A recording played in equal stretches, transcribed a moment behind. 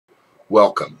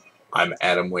Welcome, I'm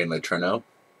Adam Wayne Letourneau,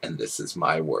 and this is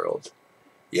my world.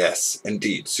 Yes,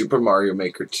 indeed, Super Mario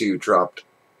Maker 2 dropped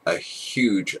a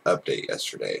huge update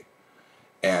yesterday,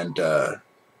 and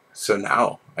so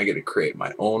now I get to create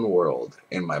my own world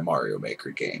in my Mario Maker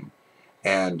game,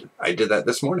 and I did that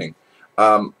this morning.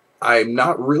 I'm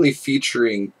not really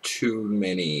featuring too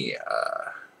many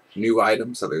new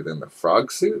items other than the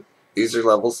frog suit. These are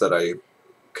levels that I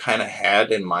kind of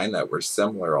had in mind that were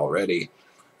similar already.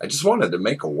 I just wanted to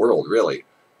make a world, really.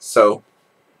 So,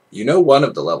 you know one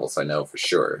of the levels I know for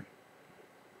sure.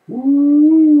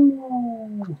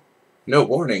 Woo! No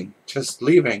warning, just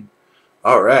leaving.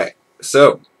 Alright,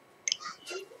 so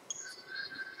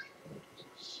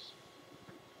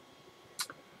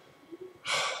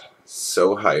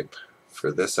hype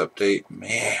for this update.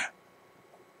 Man.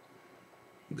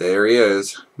 There he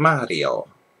is, Mario.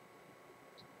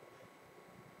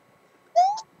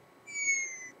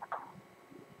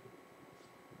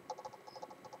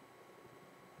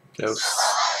 No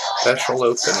special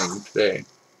opening today.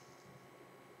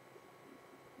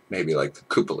 Maybe like the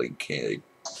Koopaling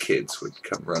kids would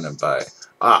come running by.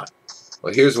 Ah,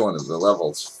 well here's one of the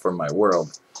levels for my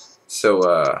world. So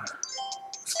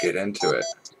let's get into it.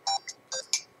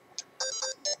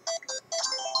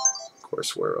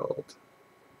 Course world.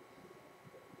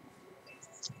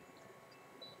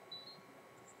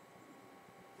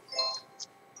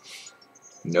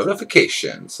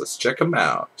 Notifications. Let's check them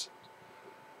out.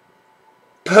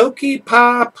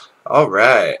 Pokepop. All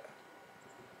right.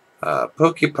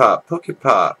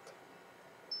 Pokepop.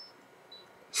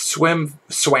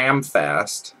 Swam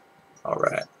fast. All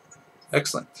right.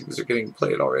 Excellent. These are getting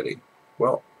played already.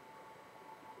 Well.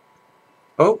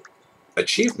 Oh,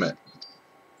 achievement.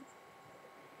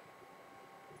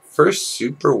 First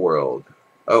super world.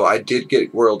 Oh, I did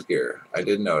get world gear. I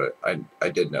did know it. I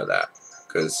did know that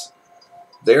because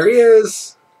there he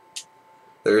is.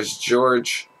 There's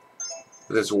George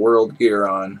with his world gear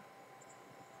on.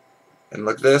 And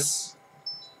look at this.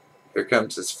 Here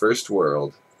comes his first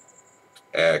world.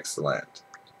 Excellent.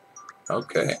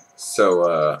 Okay,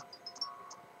 so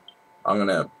I'm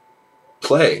gonna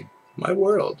play my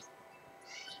world.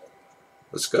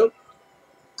 Let's go.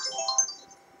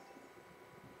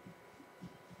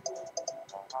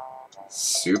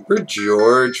 Super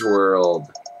George world.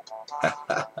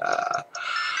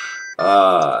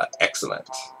 Excellent.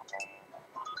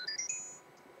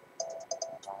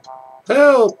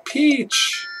 Help,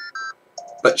 Peach!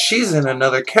 But she's in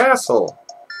another castle.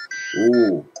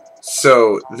 Ooh.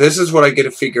 So, this is what I get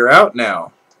to figure out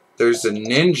now. There's a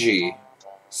ninja.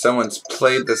 Someone's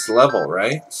played this level,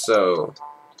 right? So,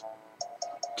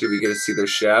 do we get to see their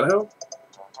shadow?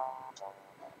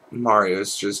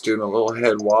 Mario's just doing a little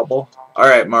head wobble.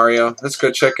 Alright, Mario, let's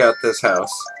go check out this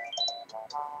house.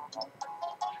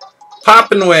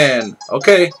 Pop and win!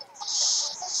 Okay.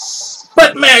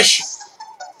 Butt mesh!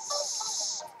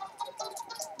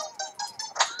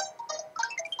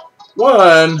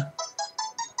 One.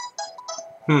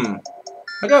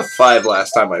 I got 5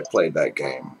 last time I played that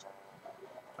game.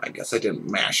 I guess I didn't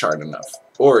mash hard enough.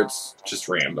 Or it's just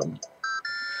random.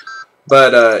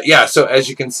 But, yeah, so as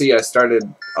you can see, I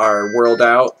started our world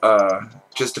out.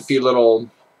 Just a few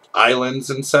little islands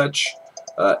and such.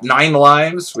 9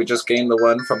 lives. We just gained the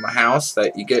one from the house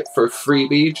that you get for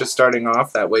freebie, just starting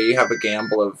off. That way you have a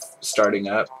gamble of starting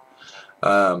up.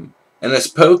 And this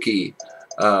Pokey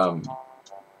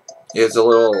is a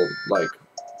little, like,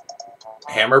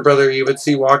 hammer brother you would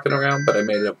see walking around, but I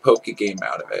made a Pokey game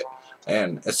out of it.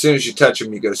 And as soon as you touch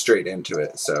him, you go straight into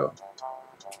it, so...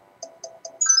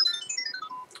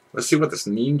 Let's see what this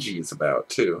ninja is about,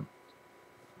 too.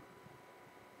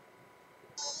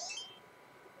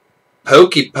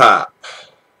 Pokepop.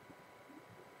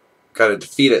 Gotta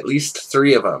defeat at least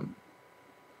 3 of them.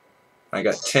 I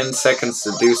got 10 seconds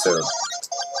to do so.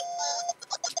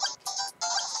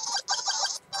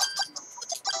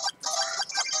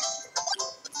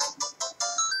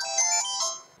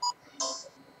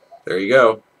 There you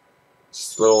go.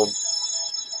 Just a little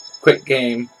quick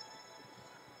game.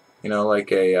 You know,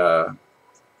 like a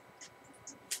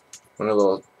one of the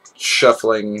little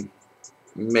shuffling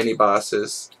mini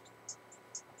bosses.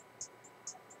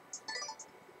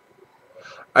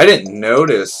 I didn't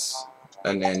notice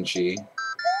a ninja,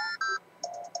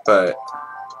 but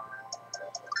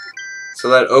so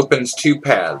that opens 2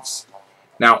 paths.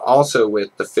 Now, also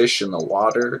with the fish in the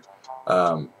water,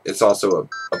 it's also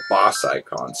a boss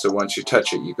icon. So once you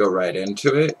touch it, you go right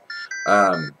into it.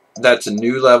 That's a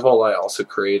new level I also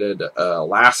created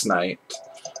last night.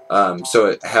 So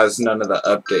it has none of the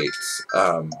updates.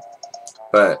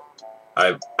 But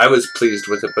I was pleased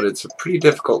with it, but it's a pretty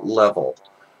difficult level.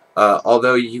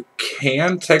 Although you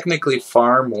can technically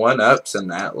farm 1-ups in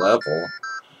that level.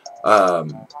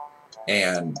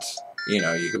 And, you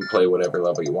know, you can play whatever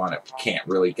level you want. If you can't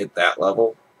really get that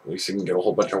level, at least you can get a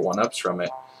whole bunch of 1-ups from it.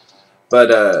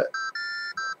 But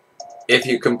if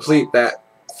you complete that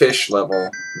fish level,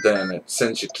 then it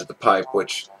sends you to the pipe,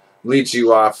 which leads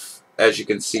you off, as you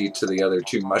can see, to the other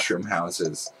 2 mushroom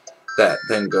houses that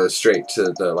then go straight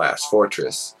to the last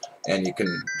fortress, and you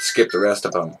can skip the rest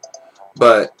of them.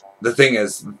 But the thing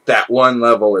is, that one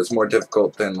level is more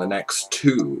difficult than the next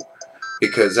 2,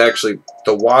 because actually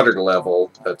the water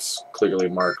level, that's clearly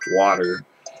marked water,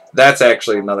 that's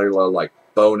actually another little like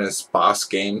bonus boss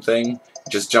game thing.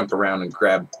 Just jump around and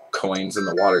grab coins in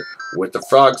the water with the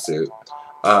frog suit.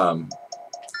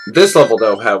 This level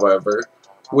though, however,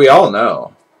 we all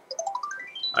know,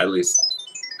 at least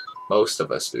most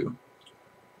of us do,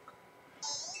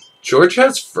 George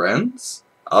has friends?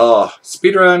 Oh,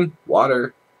 speedrun,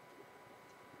 water.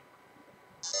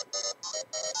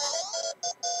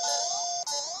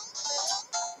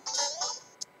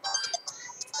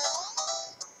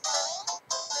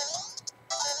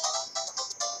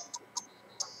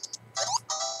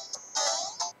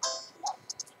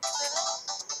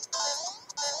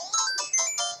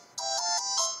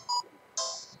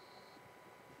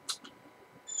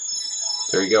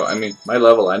 There you go. I mean, my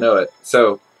level, I know it.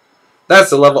 So,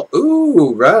 that's the level.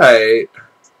 Ooh, right.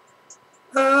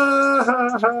 Ha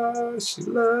ha ha, she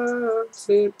loves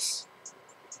it.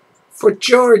 For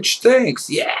George, thanks.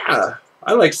 Yeah.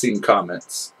 I like seeing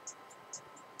comments.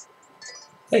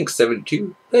 Thanks,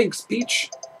 72. Thanks,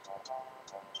 Peach.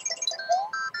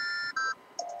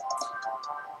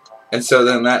 And so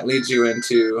then that leads you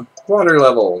into water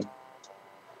level.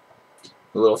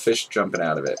 The little fish jumping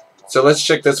out of it. So let's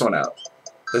check this one out.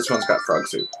 This one's got frog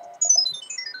suit.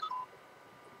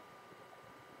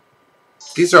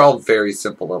 These are all very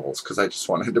simple levels because I just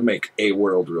wanted to make a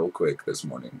world real quick this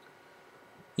morning.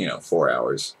 You know, 4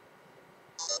 hours.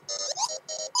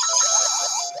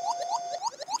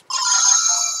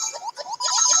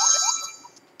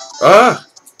 Ah!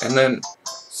 And then,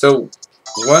 so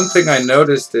one thing I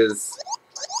noticed is,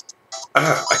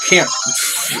 I can't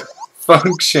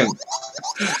function.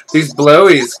 These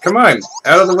blowies, come on,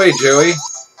 out of the way, Joey.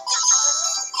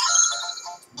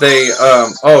 They,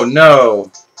 oh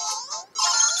no.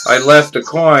 I left a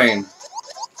coin.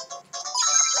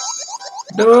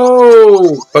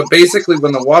 No! But basically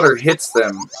when the water hits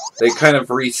them, they kind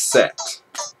of reset.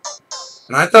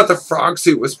 And I thought the frog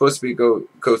suit was supposed to be go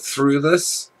through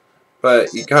this,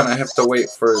 but you kind of have to wait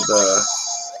for the...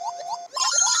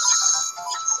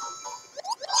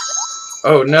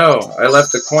 Oh no, I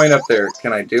left a coin up there.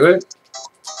 Can I do it?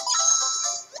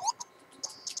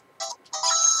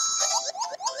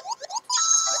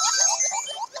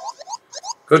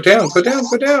 Go down, go down,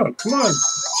 go down. Come on.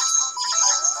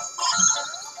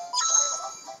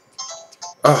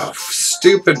 Oh,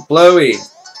 stupid blowy.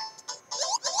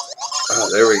 Oh,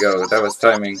 there we go. That was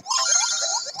timing.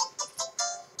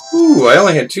 Ooh, I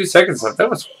only had 2 seconds left. That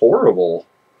was horrible.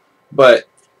 But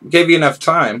gave you enough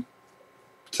time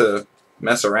to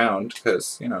mess around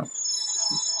because, you know,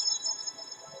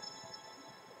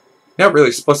 you're not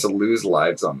really supposed to lose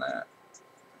lives on that.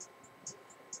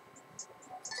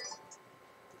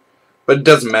 But it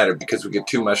doesn't matter because we get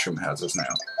 2 mushroom houses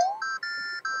now.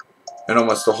 And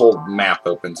almost the whole map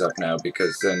opens up now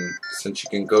because then, since you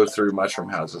can go through mushroom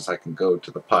houses, I can go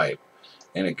to the pipe.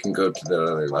 And it can go to the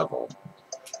other level.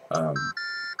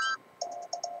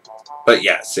 But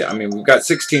yeah, see, I mean, we've got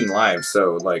 16 lives,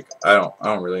 so, like, I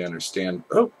don't really understand.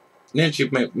 Oh, Ninja,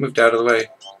 you've moved out of the way.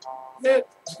 Yeah,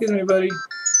 excuse me, buddy.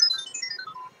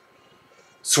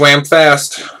 Swam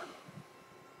fast.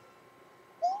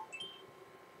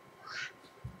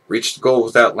 Reached the goal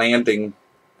without landing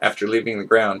after leaving the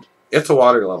ground. It's a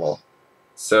water level,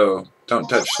 so don't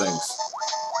touch things.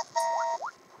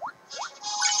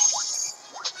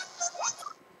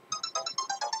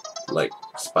 Like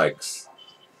spikes.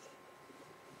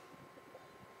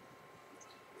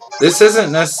 This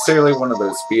isn't necessarily one of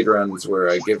those speedruns where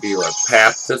I give you a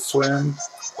path to swim.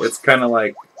 It's kind of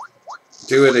like,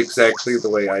 do it exactly the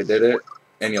way I did it,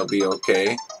 and you'll be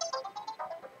okay.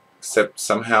 Except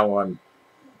somehow I'm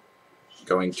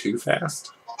going too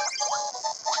fast.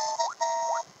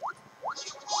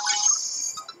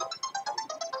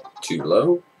 Too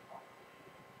low.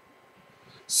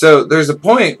 So there's a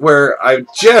point where I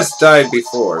just died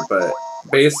before, but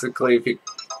basically if you...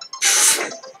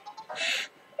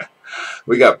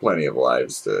 we got plenty of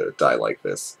lives to die like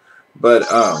this. But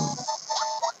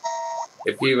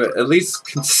if you at least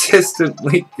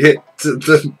consistently get to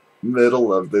the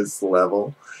middle of this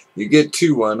level, you get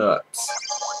 2 1-ups.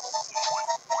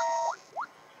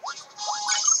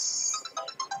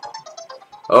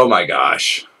 Oh my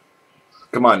gosh.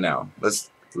 Come on now. Let's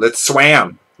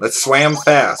swam. Let's swam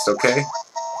fast, okay?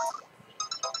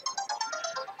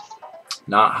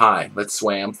 Not high. Let's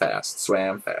swam fast.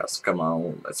 Swam fast. Come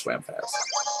on. Let's swam fast.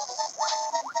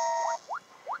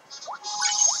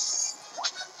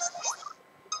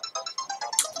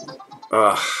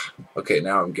 Ugh. Okay,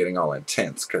 now I'm getting all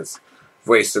intense because I've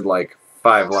wasted like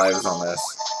 5 lives on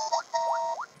this.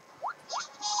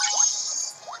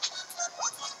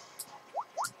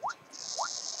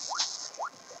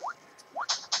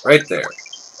 Right there.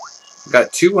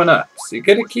 Got 2 1-ups. You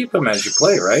gotta keep them as you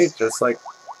play, right? Just like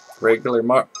regular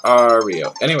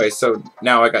Mario. Anyway, so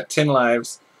now I got 10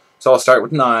 lives. So I'll start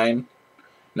with 9.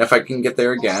 And if I can get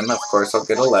there again, of course I'll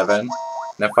get 11. And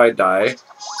if I die,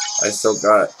 I still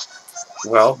got...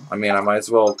 Well, I mean, I might as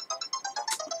well...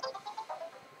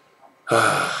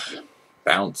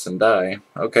 bounce and die.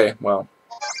 Okay, well...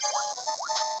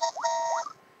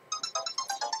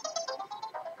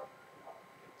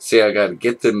 See, I gotta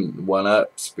get them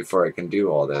 1-ups before I can do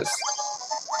all this.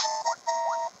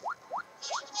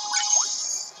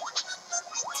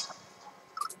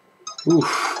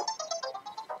 Oof.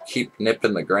 Keep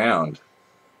nipping the ground.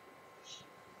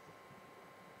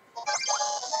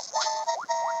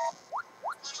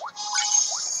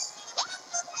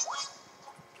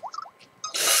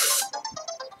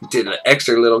 Did an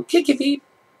extra little kicky feet.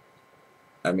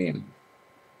 I mean,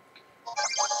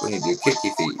 when you do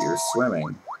kicky feet, you're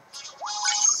swimming.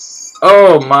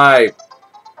 Oh my!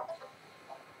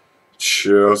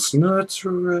 Chestnuts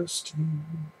roasting.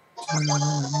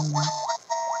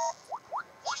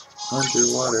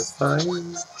 Underwater fire.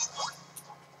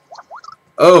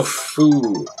 Oh,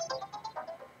 foo.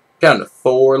 Down to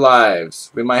 4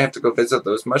 lives. We might have to go visit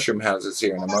those mushroom houses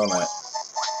here in a moment.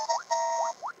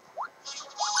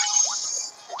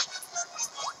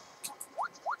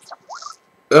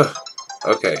 Ugh.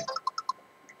 Okay.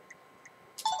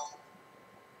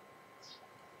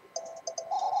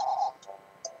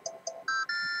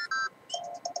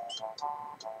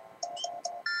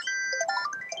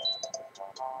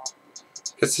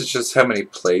 Guess it's just how many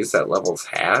plays that level's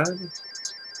had.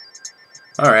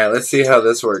 Alright, let's see how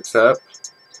this works up.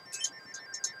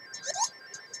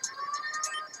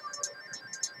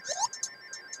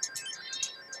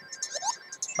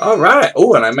 Alright.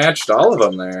 Oh, and I matched all of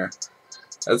them there.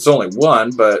 That's only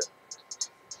 1, but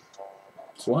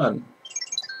it's 1.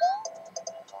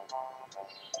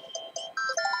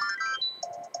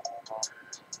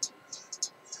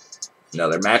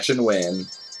 Another match and win.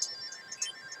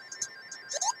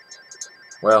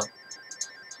 Well.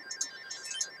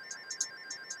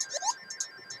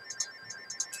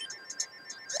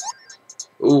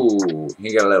 Ooh,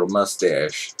 he got a little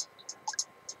mustache.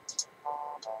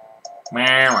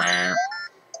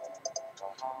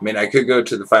 I mean, I could go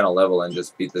to the final level and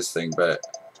just beat this thing, but...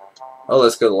 Oh,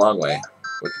 let's go the long way.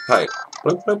 With the pipe.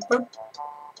 Bloop, bloop, bloop.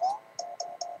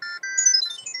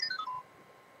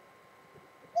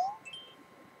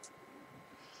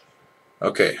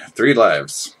 Okay, 3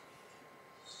 lives.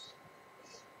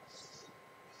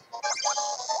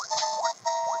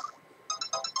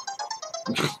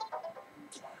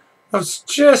 I was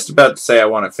just about to say I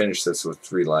want to finish this with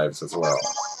 3 lives as well.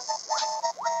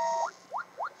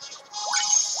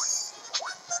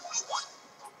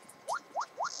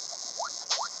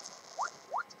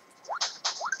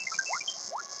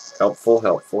 Helpful,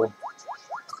 helpful.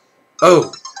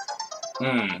 Oh!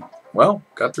 Well,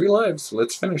 got 3 lives.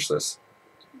 Let's finish this.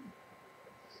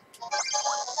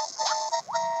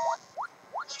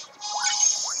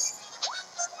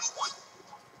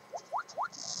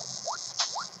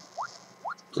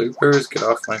 Bloopers, get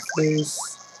off my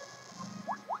face.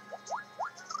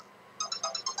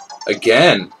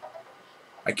 Again!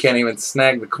 I can't even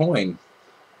snag the coin.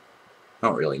 I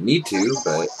don't really need to,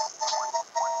 but...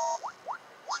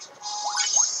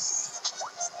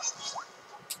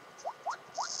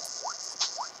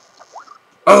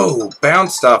 Oh!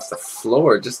 Bounced off the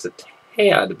floor just a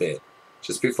tad bit.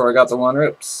 Just before I got the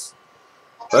 1-ups.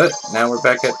 But, now we're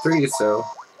back at 3, so...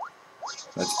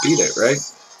 Let's beat it, right?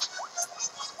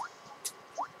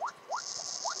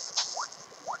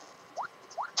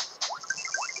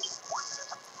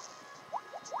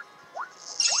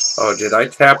 Oh, did I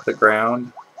tap the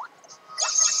ground?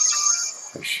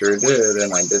 I sure did,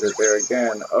 and I did it there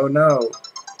again. Oh no!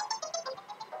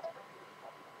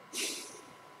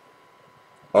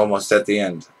 Almost at the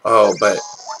end. Oh, but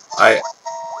I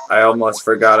almost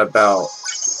forgot about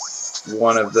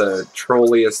one of the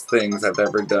trolliest things I've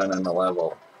ever done in a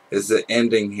level. Is the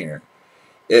ending here.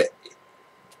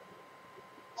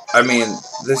 I mean,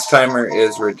 this timer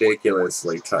is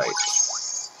ridiculously tight.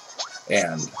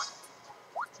 And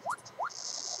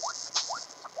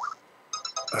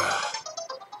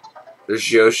There's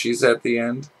Yoshi's at the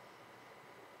end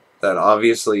that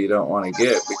obviously you don't want to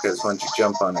get because once you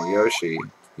jump on a Yoshi,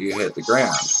 you hit the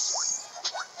ground.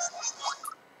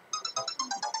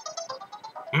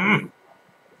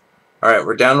 Alright,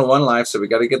 we're down to 1 life, so we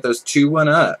got to get those 2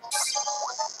 1-ups.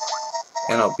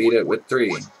 And I'll beat it with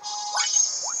 3.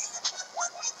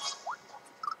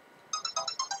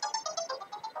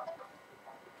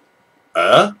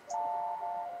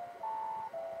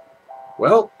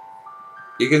 Well,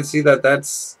 you can see that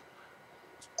that's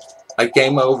a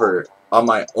game over on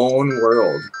my own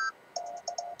world.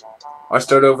 I'll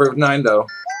start over with 9 though.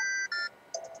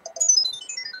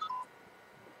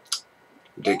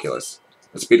 Ridiculous.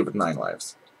 Let's beat it with 9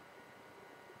 lives.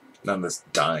 None of this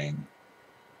dying.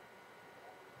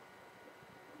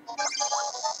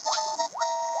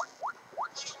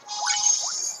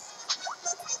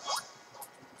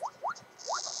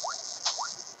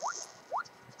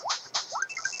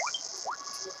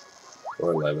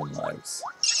 Or 11 lives.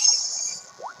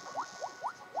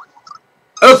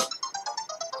 Oh!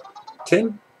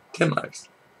 10 lives.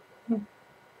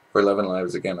 Or 11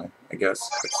 lives again, I guess.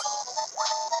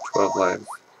 12 lives.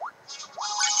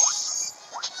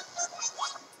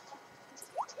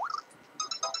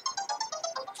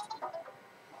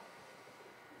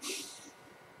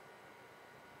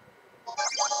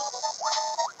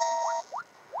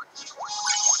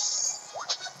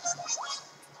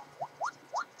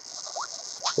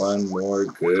 One more,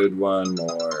 good one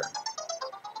more.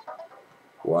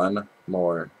 One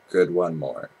more, good one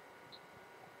more.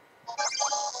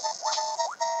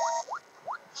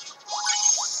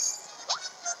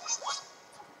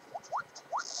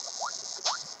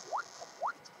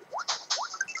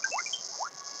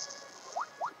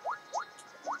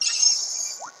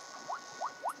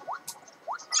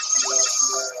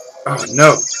 Oh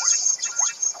no!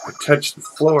 I touched the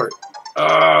floor.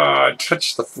 Ah, I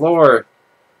touched the floor.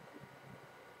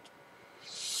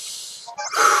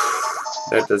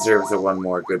 That deserves a one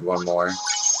more, good one more.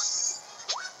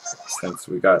 Since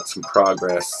we got some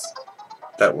progress,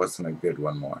 that wasn't a good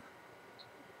one more.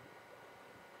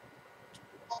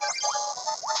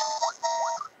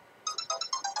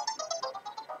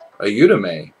 A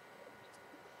Udemy.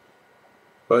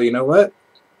 Well, you know what?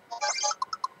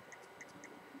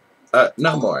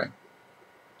 No more.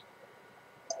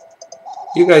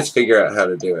 You guys figure out how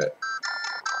to do it.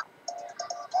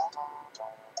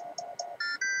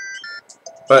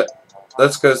 But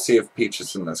let's go see if Peach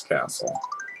is in this castle.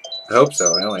 I hope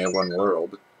so. I only have 1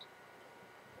 world.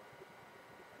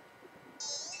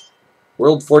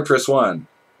 World Fortress 1.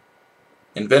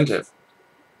 Inventive.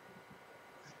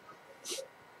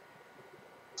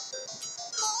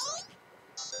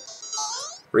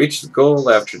 Reach the goal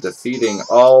after defeating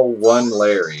all 1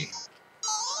 Larry.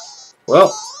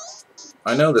 Well,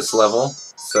 I know this level,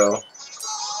 so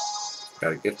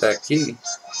gotta get that key.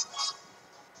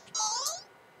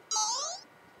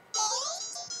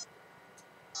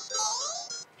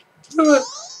 Do it.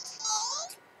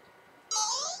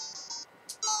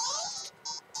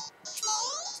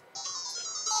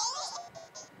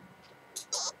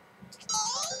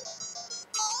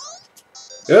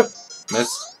 Yep,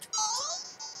 missed.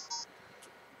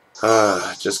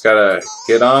 Just gotta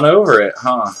get on over it,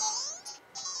 huh?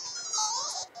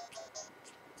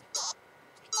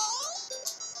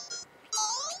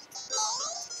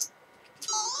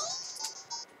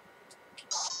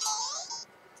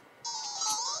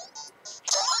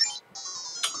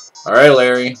 Alright,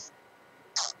 Larry.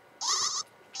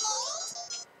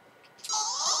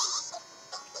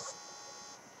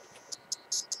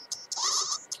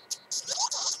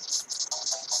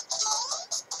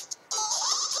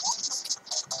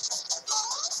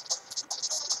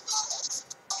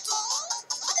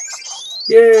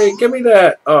 Yay, give me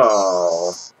that!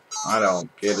 Oh, I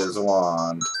don't get his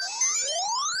wand.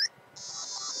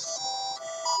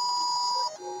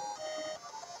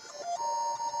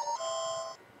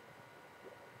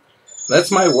 That's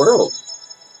my world.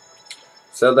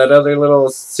 So that other little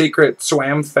secret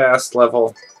swam fast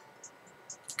level.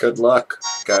 Good luck,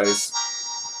 guys.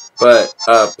 But,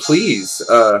 please,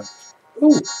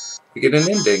 ooh, you get an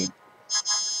ending.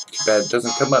 Too bad it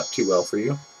doesn't come up too well for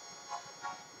you.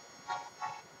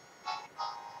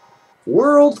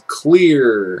 World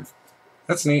clear.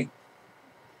 That's neat.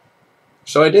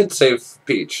 So I did save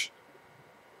Peach.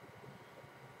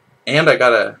 And I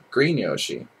got a green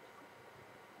Yoshi.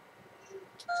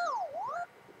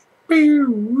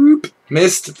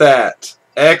 Missed that.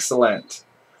 Excellent.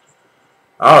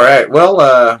 Alright,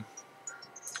 well,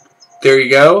 there you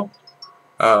go.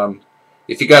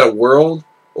 If you got a world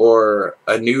or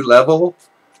a new level,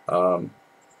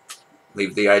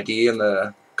 leave the ID in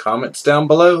the comments down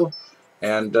below.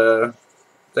 And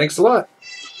thanks a lot.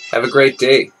 Have a great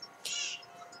day.